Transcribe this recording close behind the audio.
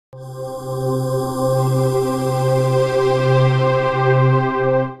Hey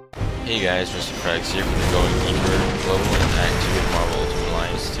guys, Mr. Frags here for the Going Deeper level in Act 2 of Marvel Ultimate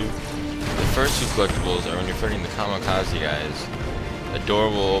Alliance 2. The first two collectibles are when you're fighting the Kamikaze guys. A door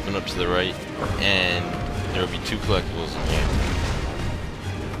will open up to the right, and there will be two collectibles in here.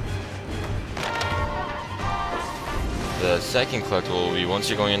 The second collectible will be once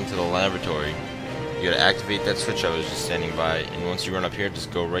you're going into the laboratory. You gotta activate that switch I was just standing by, and once you run up here,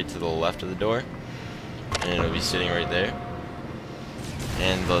 just go right to the left of the door, and it'll be sitting right there.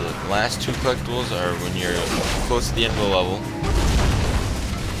 And the last two collectibles are when you're close to the end of the level.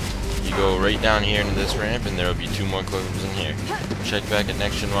 You go right down here into this ramp, and there will be two more collectibles in here. Check back at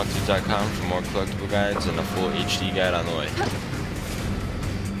nextgenwalkthroughs.com for more collectible guides and a full HD guide on the way.